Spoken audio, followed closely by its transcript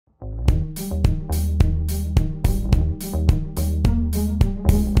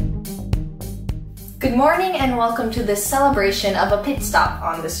morning and welcome to this celebration of a pit stop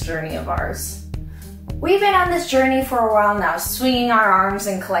on this journey of ours. We've been on this journey for a while now, swinging our arms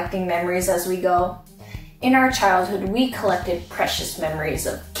and collecting memories as we go. In our childhood, we collected precious memories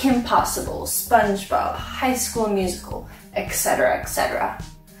of Kim Possible, SpongeBob, High School Musical, etc., etc.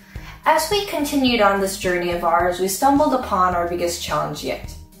 As we continued on this journey of ours, we stumbled upon our biggest challenge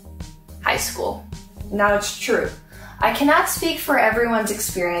yet. High school. Now it's true. I cannot speak for everyone's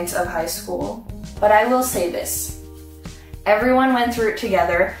experience of high school, but I will say this. Everyone went through it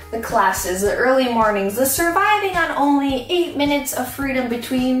together, the classes, the early mornings, the surviving on only 8 minutes of freedom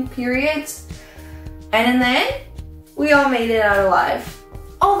between periods, and in the end, we all made it out alive.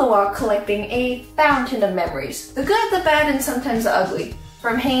 All the while collecting a fountain of memories, the good, the bad, and sometimes the ugly.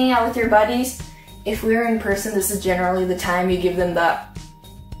 From hanging out with your buddies, if we're in person, this is generally the time you give them the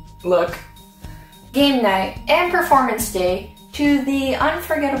look. Game night and performance day, to the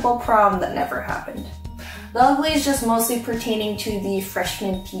unforgettable prom that never happened. The ugly is just mostly pertaining to the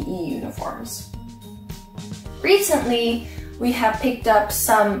freshman PE uniforms. Recently, we have picked up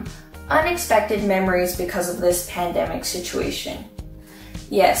some unexpected memories because of this pandemic situation.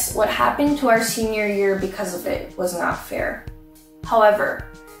 Yes, what happened to our senior year because of it was not fair. However,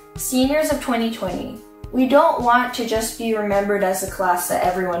 seniors of 2020, we don't want to just be remembered as a class that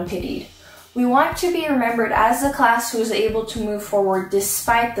everyone pitied. We want to be remembered as the class who was able to move forward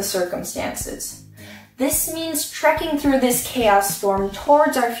despite the circumstances. This means trekking through this chaos storm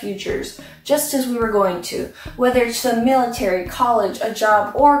towards our futures, just as we were going to, whether it's the military, college, a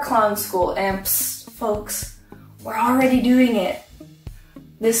job, or clown school, and psst, folks, we're already doing it.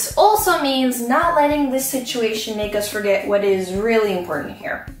 This also means not letting this situation make us forget what is really important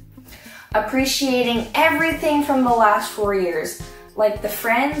here. Appreciating everything from the last 4 years, like the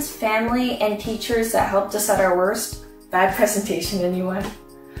friends, family, and teachers that helped us at our worst. Bad presentation, anyone?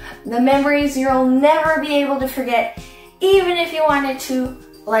 The memories you'll never be able to forget, even if you wanted to,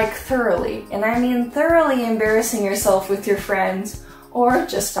 like thoroughly. And I mean thoroughly embarrassing yourself with your friends, or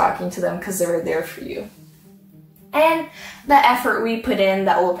just talking to them because they were there for you. And the effort we put in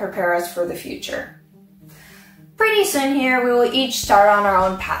that will prepare us for the future. Pretty soon here, we will each start on our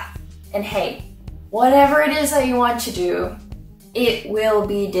own path. And hey, whatever it is that you want to do, it will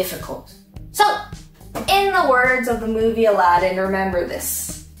be difficult. So, in the words of the movie Aladdin, remember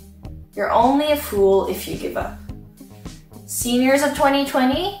this. You're only a fool if you give up. Seniors of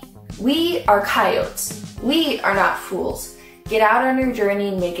 2020, we are coyotes. We are not fools. Get out on your journey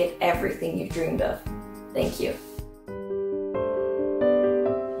and make it everything you've dreamed of. Thank you.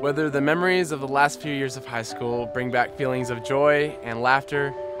 Whether the memories of the last few years of high school bring back feelings of joy and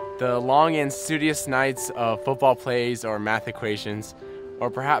laughter, the long and studious nights of football plays or math equations, or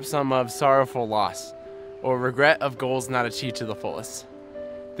perhaps some of sorrowful loss, or regret of goals not achieved to the fullest.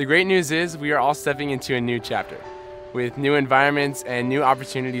 The great news is we are all stepping into a new chapter, with new environments and new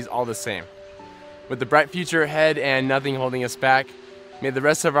opportunities all the same. With the bright future ahead and nothing holding us back, may the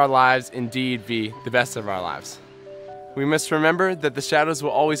rest of our lives indeed be the best of our lives. We must remember that the shadows will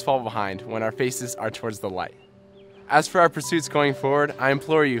always fall behind when our faces are towards the light. As for our pursuits going forward, I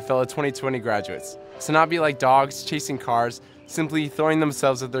implore you, fellow 2020 graduates, to not be like dogs chasing cars, simply throwing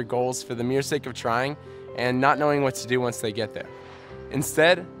themselves at their goals for the mere sake of trying and not knowing what to do once they get there.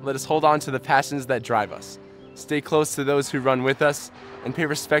 Instead, let us hold on to the passions that drive us, stay close to those who run with us, and pay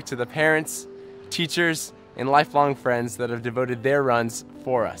respect to the parents, teachers, and lifelong friends that have devoted their runs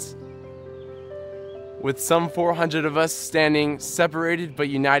for us. With some 400 of us standing separated but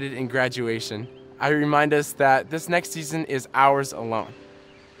united in graduation, I remind us that this next season is ours alone.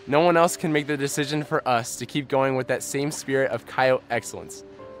 No one else can make the decision for us to keep going with that same spirit of coyote excellence.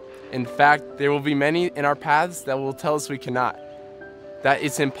 In fact, there will be many in our paths that will tell us we cannot, that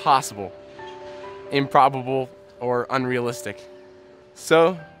it's impossible, improbable, or unrealistic.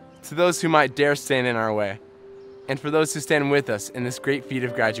 So, to those who might dare stand in our way, and for those who stand with us in this great feat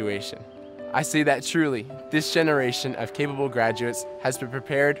of graduation, I say that truly, this generation of capable graduates has been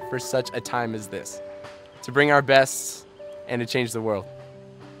prepared for such a time as this, to bring our best and to change the world.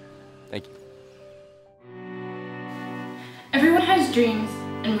 Thank you. Everyone has dreams,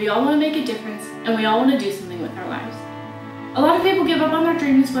 and we all want to make a difference, and we all want to do something with our lives. A lot of people give up on their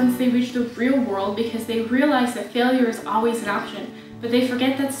dreams once they reach the real world because they realize that failure is always an option, but they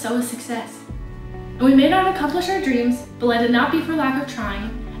forget that so is success. And we may not accomplish our dreams, but let it not be for lack of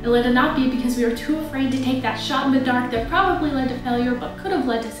trying, and let it not be because we are too afraid to take that shot in the dark that probably led to failure but could have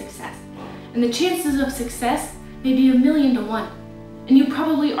led to success. And the chances of success may be 1,000,000 to 1. And you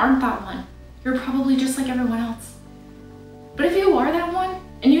probably aren't that one. You're probably just like everyone else. But if you are that one,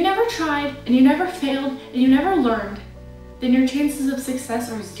 and you never tried, and you never failed, and you never learned, then your chances of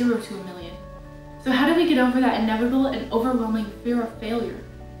success are 0 to 1,000,000. So how do we get over that inevitable and overwhelming fear of failure?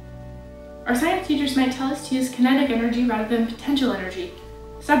 Our science teachers might tell us to use kinetic energy rather than potential energy.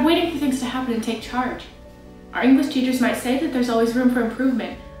 Stop waiting for things to happen and take charge. Our English teachers might say that there's always room for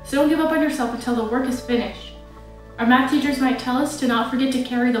improvement, so don't give up on yourself until the work is finished. Our math teachers might tell us to not forget to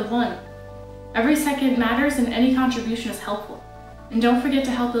carry the one. Every second matters and any contribution is helpful. And don't forget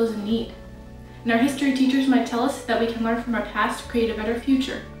to help those in need. And our history teachers might tell us that we can learn from our past to create a better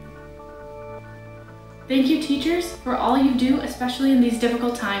future. Thank you, teachers, for all you do, especially in these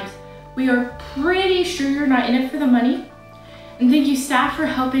difficult times. We are pretty sure you're not in it for the money. And thank you, staff, for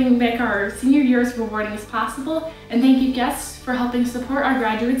helping make our senior year as rewarding as possible. And thank you, guests, for helping support our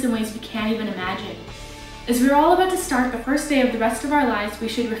graduates in ways we can't even imagine. As we're all about to start the first day of the rest of our lives, we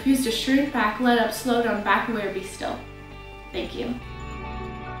should refuse to shrink back, let up, slow down, back away, or be still. Thank you.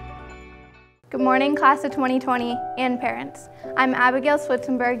 Good morning, class of 2020 and parents. I'm Abigail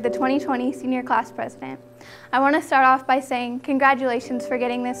Swichtenberg, the 2020 senior class president. I want to start off by saying congratulations for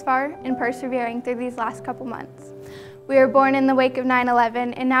getting this far and persevering through these last couple months. We were born in the wake of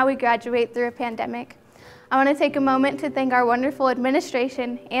 9/11 and now we graduate through a pandemic. I want to take a moment to thank our wonderful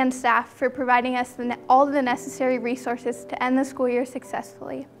administration and staff for providing us all the necessary resources to end the school year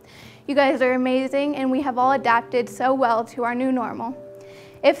successfully. You guys are amazing and we have all adapted so well to our new normal.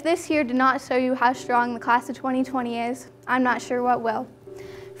 If this year did not show you how strong the class of 2020 is, I'm not sure what will.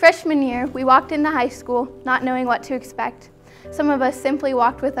 Freshman year, we walked into high school not knowing what to expect. Some of us simply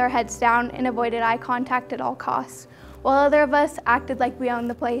walked with our heads down and avoided eye contact at all costs, while other of us acted like we owned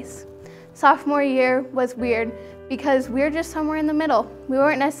the place. Sophomore year was weird because we were just somewhere in the middle. We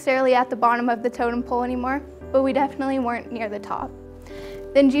weren't necessarily at the bottom of the totem pole anymore, but we definitely weren't near the top.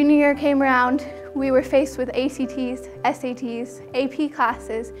 Then junior year came around. We were faced with ACTs, SATs, AP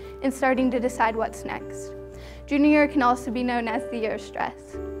classes, and starting to decide what's next. Junior year can also be known as the year of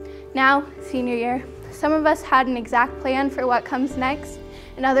stress. Now, senior year, some of us had an exact plan for what comes next,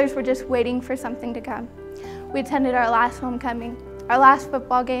 and others were just waiting for something to come. We attended our last homecoming, our last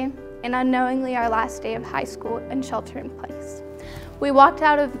football game, and unknowingly our last day of high school and shelter in place. We walked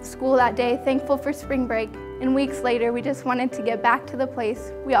out of school that day thankful for spring break, and weeks later we just wanted to get back to the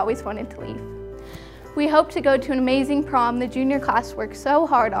place we always wanted to leave. We hoped to go to an amazing prom the junior class worked so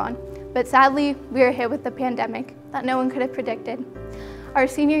hard on, but sadly we were hit with the pandemic that no one could have predicted. Our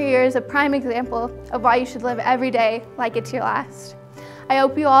senior year is a prime example of why you should live every day like it's your last. I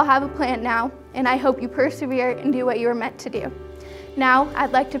hope you all have a plan now, and I hope you persevere and do what you were meant to do. Now,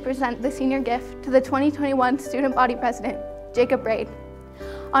 I'd like to present the senior gift to the 2021 Student Body President, Jacob Braid.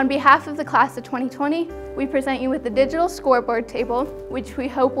 On behalf of the class of 2020, we present you with the digital scoreboard table, which we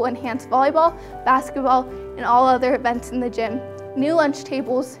hope will enhance volleyball, basketball, and all other events in the gym, new lunch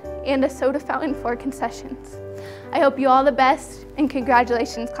tables, and a soda fountain for concessions. I hope you all the best, and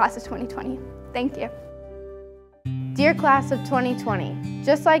congratulations, class of 2020. Thank you. Dear class of 2020,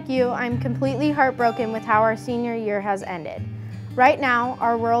 just like you, I'm completely heartbroken with how our senior year has ended. Right now,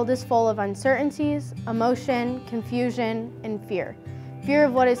 our world is full of uncertainties, emotion, confusion, and fear. Fear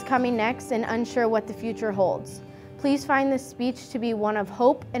of what is coming next and unsure what the future holds. Please find this speech to be one of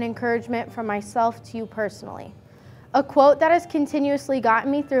hope and encouragement from myself to you personally. A quote that has continuously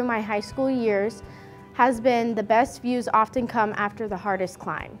gotten me through my high school years has been, "The best views often come after the hardest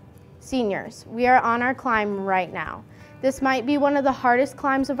climb." Seniors, we are on our climb right now. This might be one of the hardest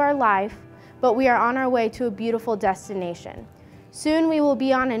climbs of our life, but we are on our way to a beautiful destination. Soon we will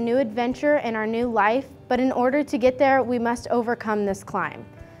be on a new adventure in our new life, but in order to get there, we must overcome this climb.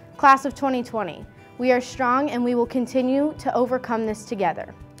 Class of 2020, we are strong and we will continue to overcome this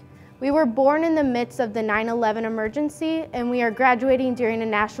together. We were born in the midst of the 9/11 emergency, and we are graduating during a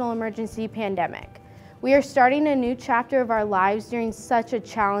national emergency pandemic. We are starting a new chapter of our lives during such a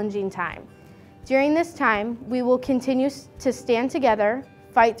challenging time. During this time, we will continue to stand together,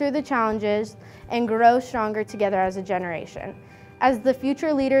 fight through the challenges, and grow stronger together as a generation. As the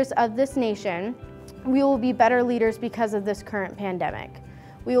future leaders of this nation, we will be better leaders because of this current pandemic.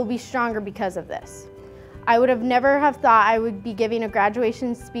 We will be stronger because of this. I would have never have thought I would be giving a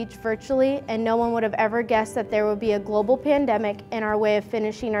graduation speech virtually, and no one would have ever guessed that there would be a global pandemic in our way of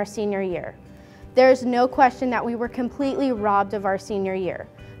finishing our senior year. There is no question that we were completely robbed of our senior year,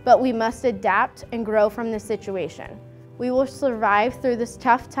 but we must adapt and grow from this situation. We will survive through this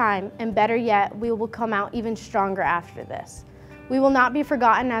tough time, and better yet, we will come out even stronger after this. We will not be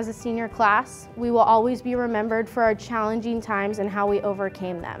forgotten as a senior class. We will always be remembered for our challenging times and how we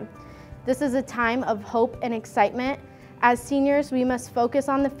overcame them. This is a time of hope and excitement. As seniors, we must focus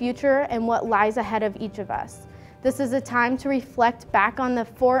on the future and what lies ahead of each of us. This is a time to reflect back on the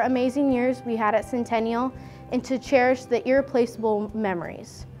 4 amazing years we had at Centennial and to cherish the irreplaceable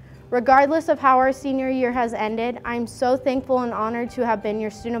memories. Regardless of how our senior year has ended, I'm so thankful and honored to have been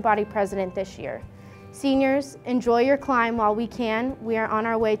your student body president this year. Seniors, enjoy your climb while we can. We are on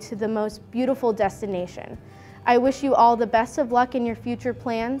our way to the most beautiful destination. I wish you all the best of luck in your future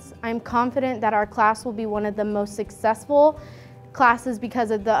plans. I'm confident that our class will be one of the most successful classes because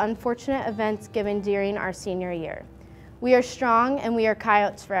of the unfortunate events given during our senior year. We are strong and we are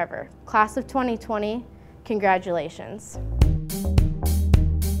Coyotes forever. Class of 2020, congratulations.